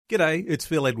G'day, it's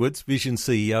Phil Edwards, Vision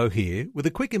CEO here, with a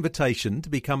quick invitation to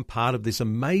become part of this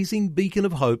amazing beacon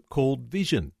of hope called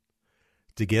Vision.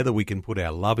 Together we can put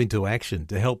our love into action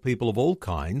to help people of all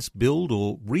kinds build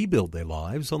or rebuild their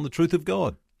lives on the truth of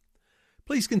God.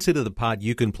 Please consider the part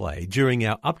you can play during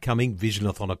our upcoming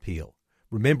Visionathon appeal,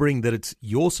 remembering that it's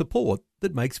your support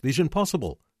that makes Vision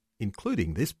possible,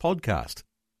 including this podcast.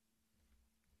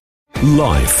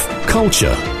 Life,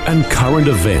 culture and current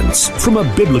events from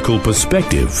a biblical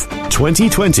perspective.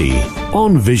 2020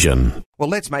 on Vision. Well,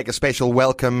 let's make a special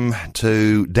welcome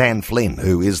to Dan Flynn,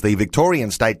 who is the Victorian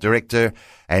State Director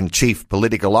and Chief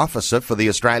Political Officer for the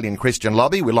Australian Christian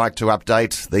Lobby. We'd like to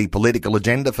update the political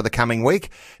agenda for the coming week.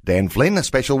 Dan Flynn, a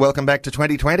special welcome back to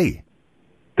 2020.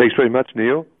 Thanks very much,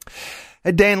 Neil.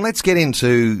 Dan, let's get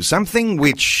into something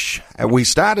which we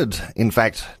started, in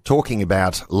fact, talking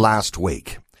about last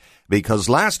week. Because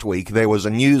last week there was a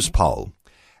news poll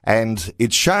and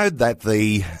it showed that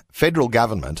the federal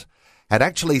government had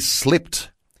actually slipped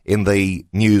in the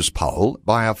news poll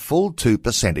by a full 2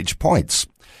 percentage points.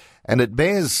 And it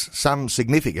bears some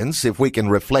significance if we can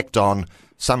reflect on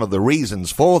some of the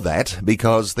reasons for that,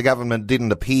 because the government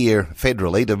didn't appear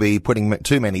federally to be putting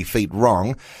too many feet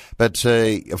wrong. But,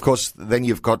 of course, then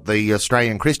you've got the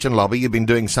Australian Christian Lobby. You've been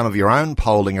doing some of your own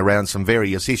polling around some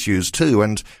various issues too,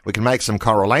 and we can make some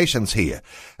correlations here.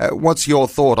 What's your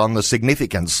thought on the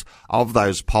significance of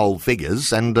those poll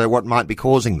figures and what might be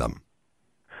causing them?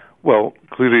 Well,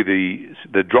 clearly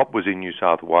the drop was in New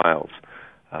South Wales,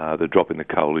 the drop in the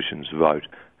coalition's vote,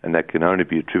 and that can only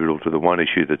be attributable to the one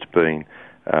issue that's been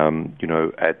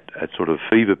at sort of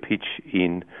fever pitch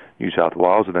in New South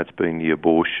Wales, and that's been the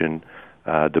abortion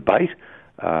debate.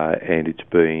 And it's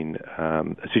been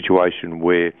a situation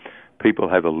where people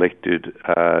have elected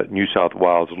New South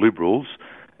Wales Liberals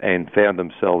and found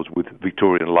themselves with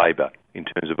Victorian Labor in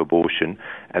terms of abortion,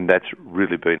 and that's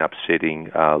really been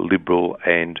upsetting Liberal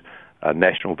and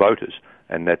National voters,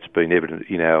 and that's been evident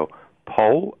in our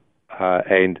poll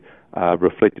and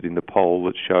reflected in the poll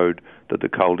that showed that the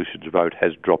coalition's vote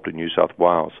has dropped in New South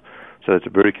Wales. So that's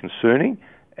very concerning,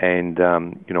 and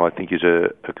I think is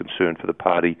a concern for the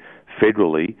party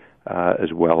federally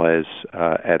as well as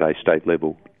at a state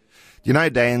level. You know,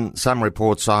 Dan, some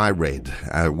reports I read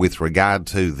with regard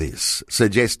to this,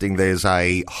 suggesting there's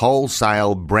a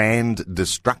wholesale brand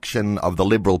destruction of the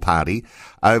Liberal Party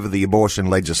over the abortion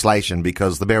legislation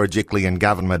because the Berejiklian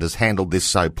government has handled this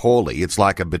so poorly. It's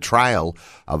like a betrayal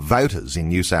of voters in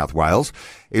New South Wales.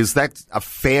 Is that a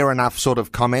fair enough sort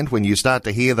of comment when you start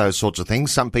to hear those sorts of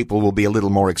things? Some people will be a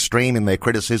little more extreme in their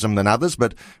criticism than others,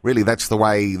 but really that's the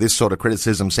way this sort of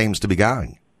criticism seems to be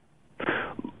going.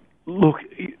 Look,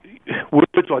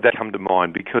 words like that come to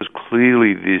mind because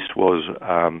clearly this was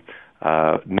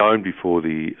known before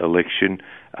the election.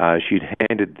 She'd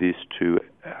handed this to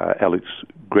Alex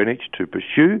Greenwich to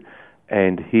pursue,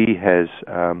 and he has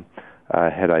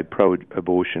had a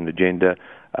pro-abortion agenda.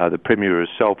 The Premier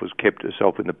herself has kept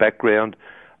herself in the background.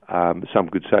 Some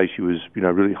could say she was,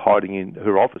 really hiding in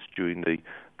her office during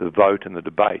the vote and the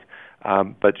debate.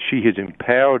 But she has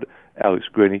empowered Alex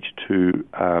Greenwich to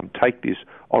take this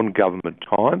on government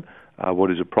time,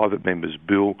 what is a private member's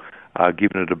bill,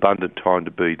 given it abundant time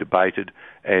to be debated,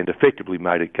 and effectively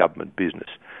made it government business.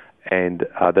 And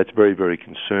that's very, very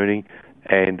concerning.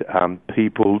 And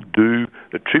people do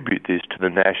attribute this to the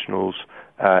Nationals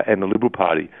and the Liberal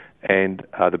Party. And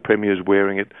the Premier's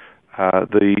wearing it,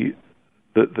 the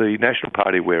National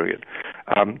Party wearing it.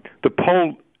 The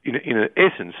poll, in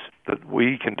essence, that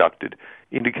we conducted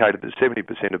indicated that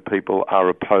 70% of people are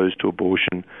opposed to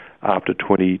abortion after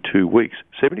 22 weeks.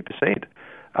 70%.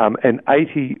 And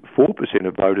 84%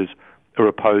 of voters are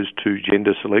opposed to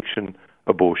gender selection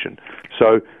abortion.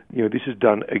 So, this is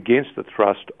done against the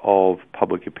thrust of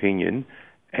public opinion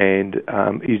and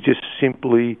is just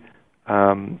simply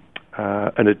an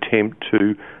attempt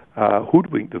to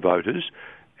hoodwink the voters.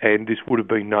 And this would have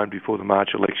been known before the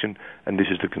March election, and this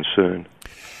is the concern.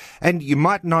 And you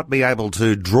might not be able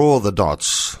to draw the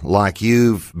dots like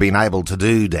you've been able to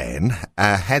do, Dan,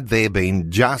 had there been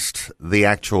just the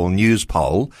actual news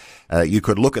poll. You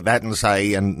could look at that and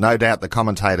say, and no doubt the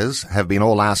commentators have been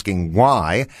all asking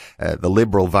why the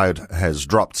Liberal vote has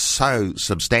dropped so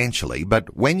substantially.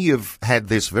 But when you've had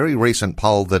this very recent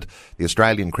poll that the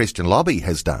Australian Christian Lobby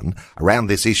has done around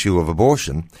this issue of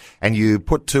abortion, and you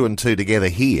put two and two together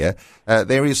here,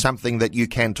 there is something that you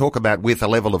can talk about with a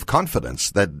level of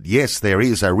confidence that, yes, there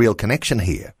is a real connection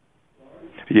here.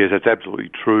 Yes, that's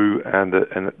absolutely true, and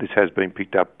this has been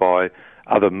picked up by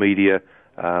other media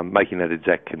making that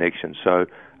exact connection. So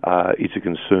it's a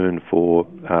concern for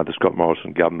the Scott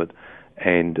Morrison government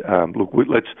Look,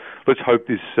 let's hope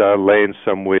this lands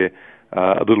somewhere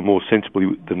a little more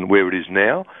sensibly than where it is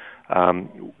now.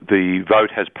 The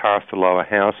vote has passed the lower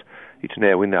house. It's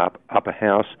now in the upper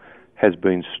house. Has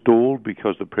been stalled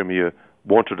because the Premier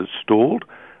wanted it stalled.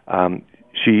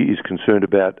 She is concerned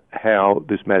about how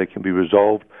this matter can be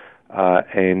resolved.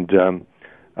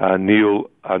 Neil,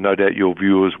 no doubt your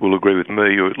viewers will agree with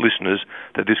me, or listeners,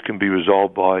 that this can be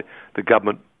resolved by the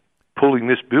government pulling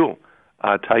this bill,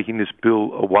 taking this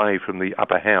bill away from the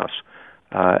upper house.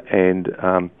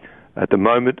 At the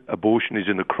moment, abortion is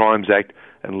in the Crimes Act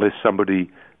unless somebody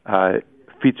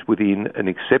fits within an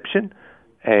exception,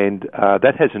 and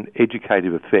that has an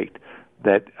educative effect,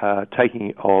 that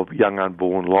taking of young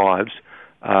unborn lives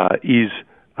is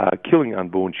killing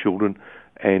unborn children,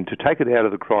 and to take it out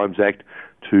of the Crimes Act,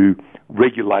 to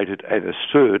regulate it and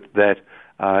assert that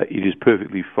it is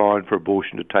perfectly fine for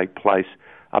abortion to take place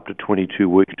up to 22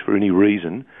 weeks for any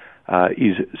reason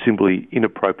is simply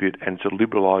inappropriate, and it's a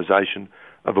liberalisation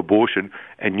of abortion.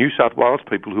 And New South Wales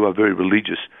people who are very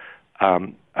religious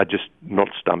are just not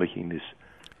stomaching this.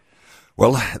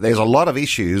 Well, there's a lot of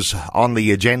issues on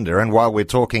the agenda, and while we're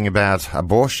talking about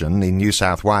abortion in New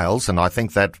South Wales, and I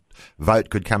think that vote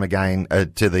could come again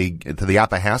to the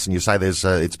upper house, and you say there's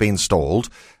it's been stalled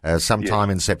sometime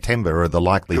in September, or the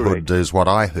likelihood is what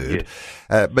I heard.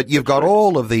 Yes. But you've got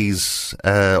all of these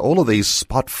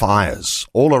spot fires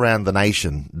all around the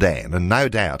nation, Dan, and no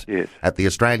doubt at the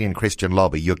Australian Christian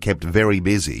Lobby you're kept very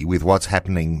busy with what's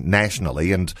happening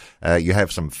nationally, and you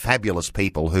have some fabulous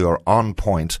people who are on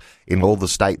point in all the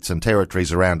states and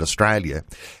territories around Australia.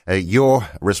 You're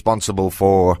responsible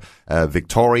for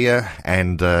Victoria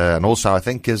and also, I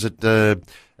think, is it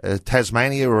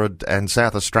Tasmania and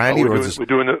South Australia? We're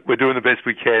doing the best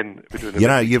we can.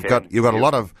 You've got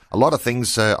a lot of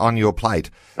things on your plate.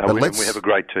 We have a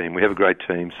great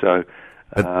team. So.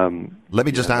 Let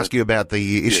me just ask you about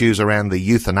the issues around the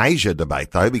euthanasia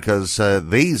debate, though, because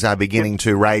these are beginning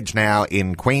to rage now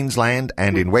in Queensland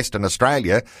and in Western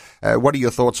Australia. What are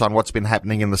your thoughts on what's been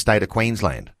happening in the state of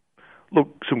Queensland?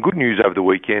 Look, some good news over the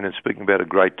weekend, and speaking about a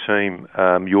great team,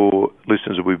 your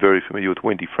listeners will be very familiar with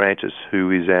Wendy Francis, who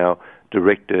is our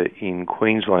director in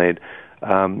Queensland.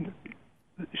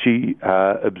 She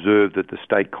observed that the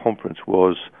state conference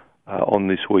was on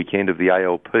this weekend of the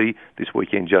ALP, this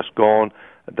weekend just gone.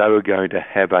 They were going to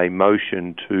have a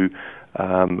motion to,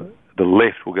 the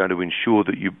left were going to ensure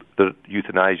that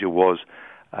euthanasia was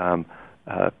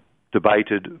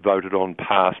debated, voted on,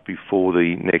 passed before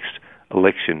the next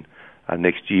election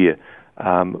next year.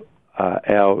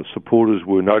 Our supporters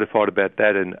were notified about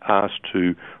that and asked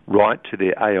to write to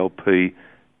their ALP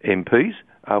MPs,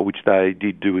 which they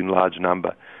did do in large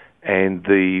number. And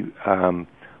the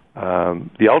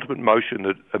ultimate motion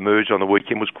that emerged on the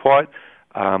weekend was quite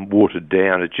watered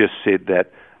down. It just said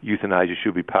that euthanasia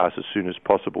should be passed as soon as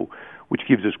possible, which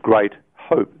gives us great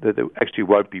hope that it actually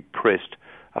won't be pressed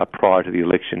prior to the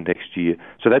election next year.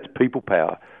 So that's people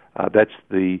power. That's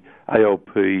the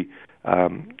ALP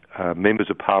members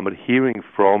of Parliament hearing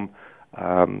from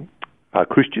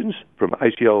Christians, from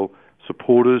ACL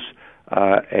supporters,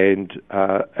 and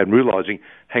realising,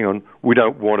 hang on, we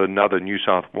don't want another New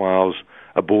South Wales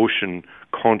abortion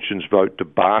conscience vote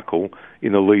debacle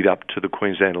in the lead up to the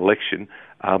Queensland election.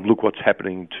 Look what's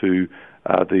happening to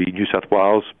the New South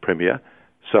Wales Premier.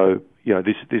 So,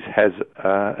 this has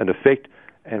an effect,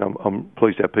 and I'm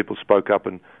pleased our people spoke up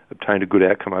and obtained a good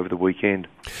outcome over the weekend.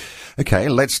 Okay,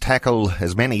 let's tackle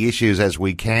as many issues as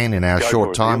we can in our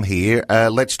short time here.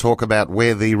 Let's talk about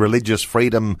where the religious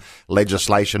freedom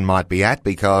legislation might be at,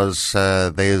 because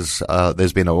there's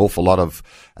been an awful lot of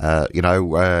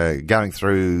going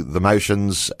through the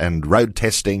motions and road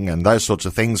testing and those sorts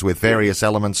of things with various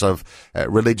elements of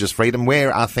religious freedom.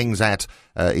 Where are things at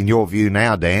in your view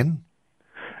now, Dan?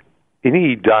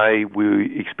 Any day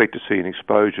we expect to see an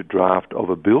exposure draft of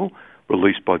a bill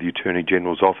released by the Attorney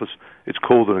General's office. It's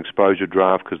called an exposure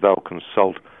draft because they'll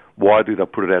consult widely, they'll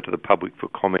put it out to the public for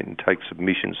comment and take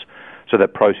submissions. So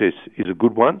that process is a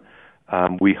good one.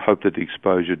 We hope that the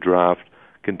exposure draft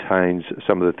contains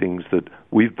some of the things that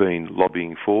we've been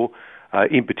lobbying for,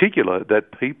 in particular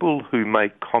that people who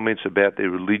make comments about their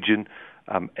religion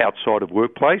outside of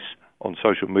workplace, on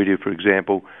social media for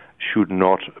example, should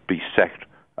not be sacked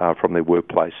from their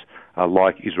workplace,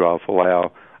 like Israel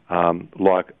Folau,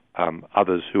 like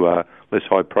others who are less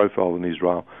high profile in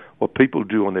Israel. What people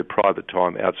do on their private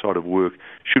time outside of work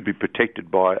should be protected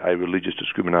by a religious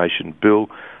discrimination bill.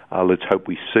 Let's hope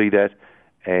we see that.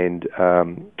 and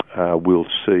we'll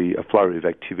see a flurry of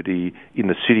activity in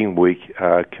the sitting week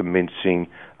commencing,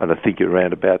 and I think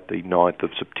around about the 9th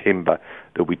of September.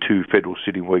 There'll be 2 federal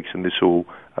sitting weeks, and this will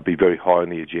be very high on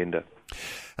the agenda.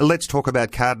 Let's talk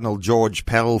about Cardinal George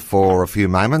Pell for a few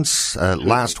moments.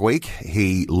 Last week,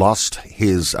 he lost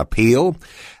his appeal,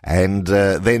 and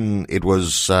then it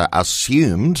was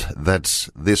assumed that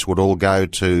this would all go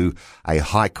to a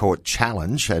High Court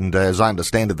challenge. And as I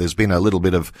understand it, there's been a little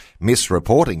bit of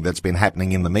misreporting that's been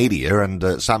happening in the media,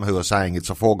 and some who are saying it's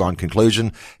a foregone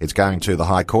conclusion, it's going to the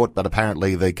High Court, but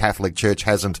apparently the Catholic Church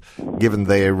hasn't given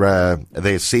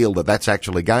their seal that that's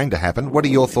actually going to happen. What are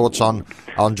your thoughts on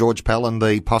George Pell and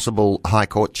the possible High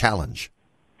Court challenge?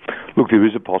 Look, there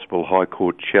is a possible High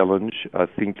Court challenge. I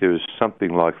think there is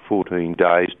something like 14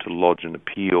 days to lodge an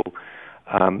appeal.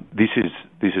 This is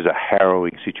a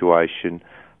harrowing situation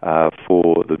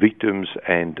for the victims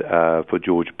and for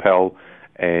George Pell.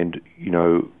 And, you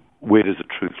know, where does the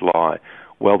truth lie?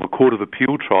 Well, the Court of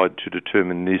Appeal tried to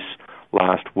determine this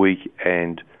last week,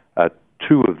 and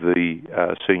 2 of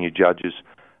the senior judges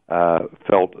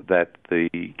felt that the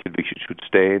conviction should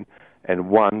stand,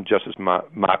 and one, Justice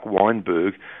Mark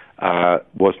Weinberg,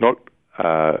 was not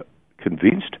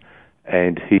convinced,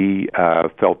 and he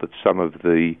felt that some of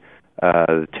the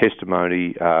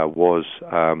testimony was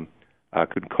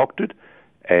concocted,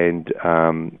 and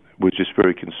was just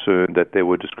very concerned that there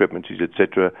were discrepancies,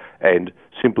 etc. And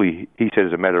simply, he said,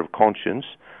 as a matter of conscience,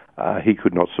 he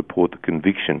could not support the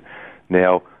conviction.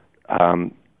 Now,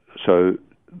 so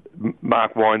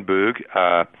Mark Weinberg,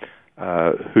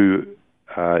 who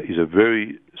is a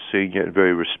very senior and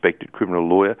very respected criminal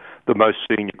lawyer, the most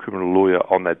senior criminal lawyer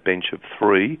on that bench of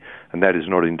 3, and that is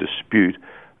not in dispute,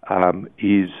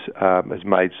 has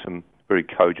made some very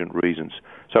cogent reasons.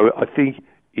 So I think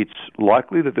it's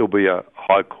likely that there'll be a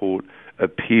High Court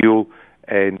appeal,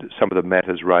 and some of the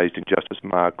matters raised in Justice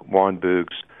Mark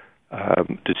Weinberg's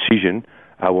decision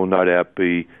will no doubt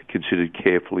be considered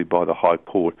carefully by the High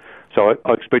Court. So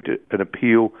I expect an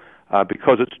appeal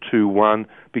because it's 2-1,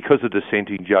 because the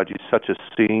dissenting judge is such a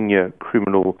senior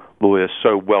criminal lawyer,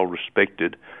 so well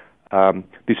respected.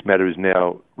 This matter is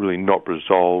now really not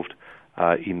resolved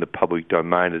in the public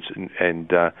domain,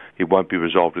 and it won't be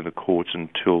resolved in the courts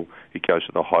until it goes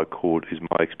to the High Court, is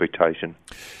my expectation.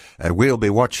 We'll be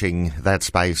watching that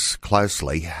space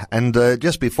closely. And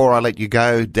just before I let you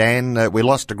go, Dan, we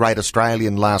lost a great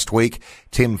Australian last week,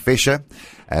 Tim Fischer,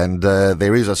 and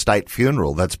there is a state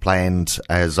funeral that's planned,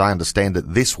 as I understand it,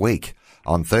 this week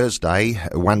on Thursday,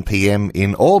 1 p.m.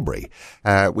 in Albury.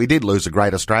 We did lose a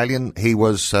great Australian. He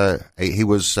was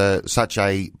such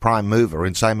a prime mover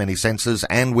in so many senses,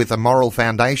 and with a moral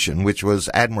foundation which was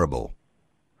admirable.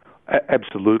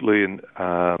 Absolutely, and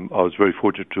I was very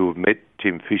fortunate to have met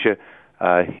Tim Fischer.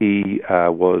 He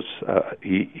was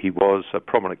a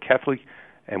prominent Catholic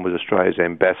and was Australia's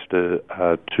ambassador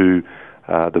to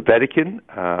the Vatican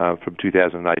from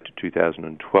 2008 to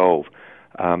 2012.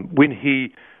 When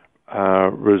he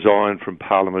resigned from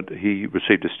Parliament, he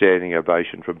received a standing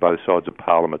ovation from both sides of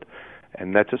Parliament,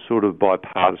 and that's a sort of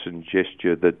bipartisan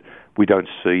gesture that we don't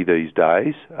see these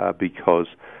days because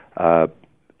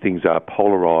things are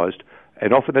polarised,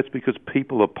 and often that's because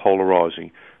people are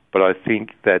polarising. But I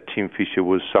think that Tim Fischer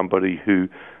was somebody who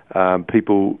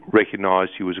people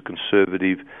recognised he was a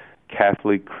conservative,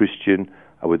 Catholic, Christian,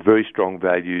 with very strong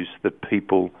values that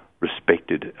people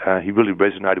respected. He really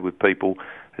resonated with people,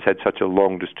 has had such a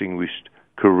long, distinguished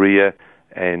career,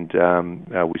 and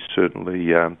we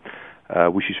certainly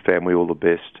wish his family all the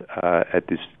best at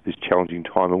this challenging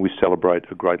time, and we celebrate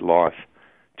a great life.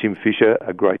 Tim Fischer,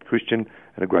 a great Christian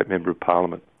and a great Member of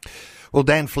Parliament. Well,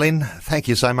 Dan Flynn, thank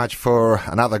you so much for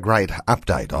another great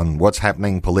update on what's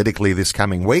happening politically this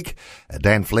coming week.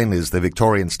 Dan Flynn is the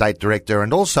Victorian State Director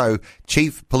and also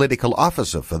Chief Political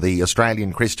Officer for the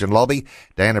Australian Christian Lobby.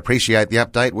 Dan, appreciate the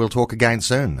update. We'll talk again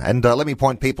soon. And let me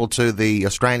point people to the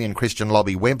Australian Christian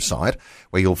Lobby website,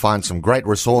 where you'll find some great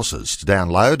resources to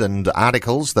download and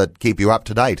articles that keep you up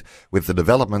to date with the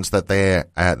developments that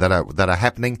are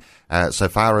happening so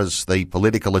far as the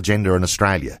political agenda in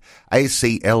Australia.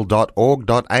 acl.org.au.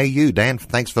 Dan,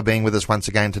 thanks for being with us once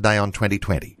again today on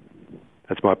 2020.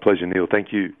 That's my pleasure, Neil.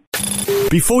 Thank you.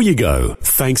 Before you go,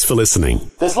 thanks for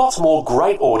listening. There's lots more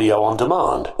great audio on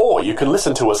demand, or you can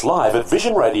listen to us live at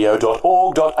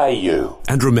visionradio.org.au.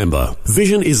 And remember,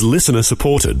 Vision is listener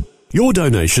supported. Your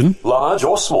donation, large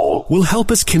or small, will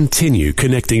help us continue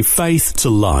connecting faith to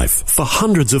life for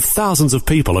hundreds of thousands of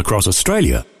people across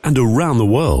Australia and around the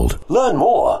world. Learn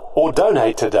more or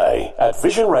donate today at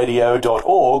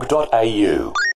visionradio.org.au.